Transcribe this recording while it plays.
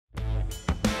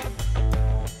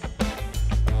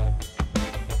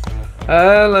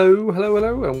Hello,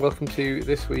 and welcome to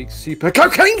this week's super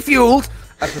cocaine-fueled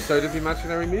episode of the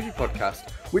Imaginary Movie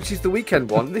Podcast, which is the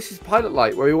weekend one. This is Pilot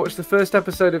Light, where we watch the first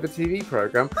episode of a TV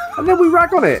program, and then we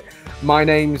rag on it. My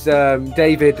name's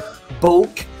David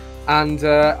Bulk, and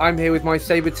I'm here with my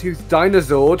saber-toothed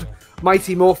dinosaur,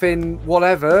 Mighty Morphin,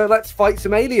 whatever. Let's fight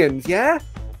some aliens, yeah?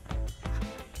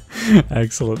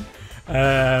 Excellent.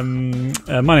 My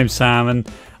name's Sam, and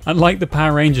unlike the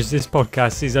Power Rangers, this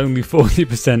podcast is only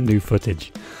 40% new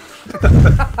footage.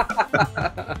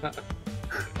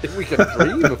 If we can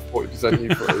dream of 40%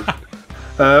 new footage.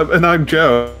 And I'm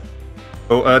Joe.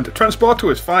 And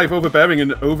Transporter is 5 overbearing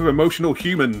and over-emotional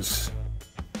humans.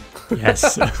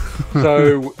 Yes.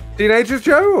 So, teenagers,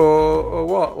 Joe, or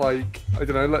what? Like, I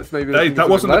don't know. Let's maybe. Hey, that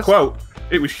wasn't the quote.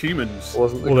 It was humans.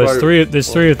 Wasn't the Well, quote.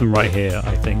 there's three of them right here,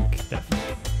 I think. Definitely.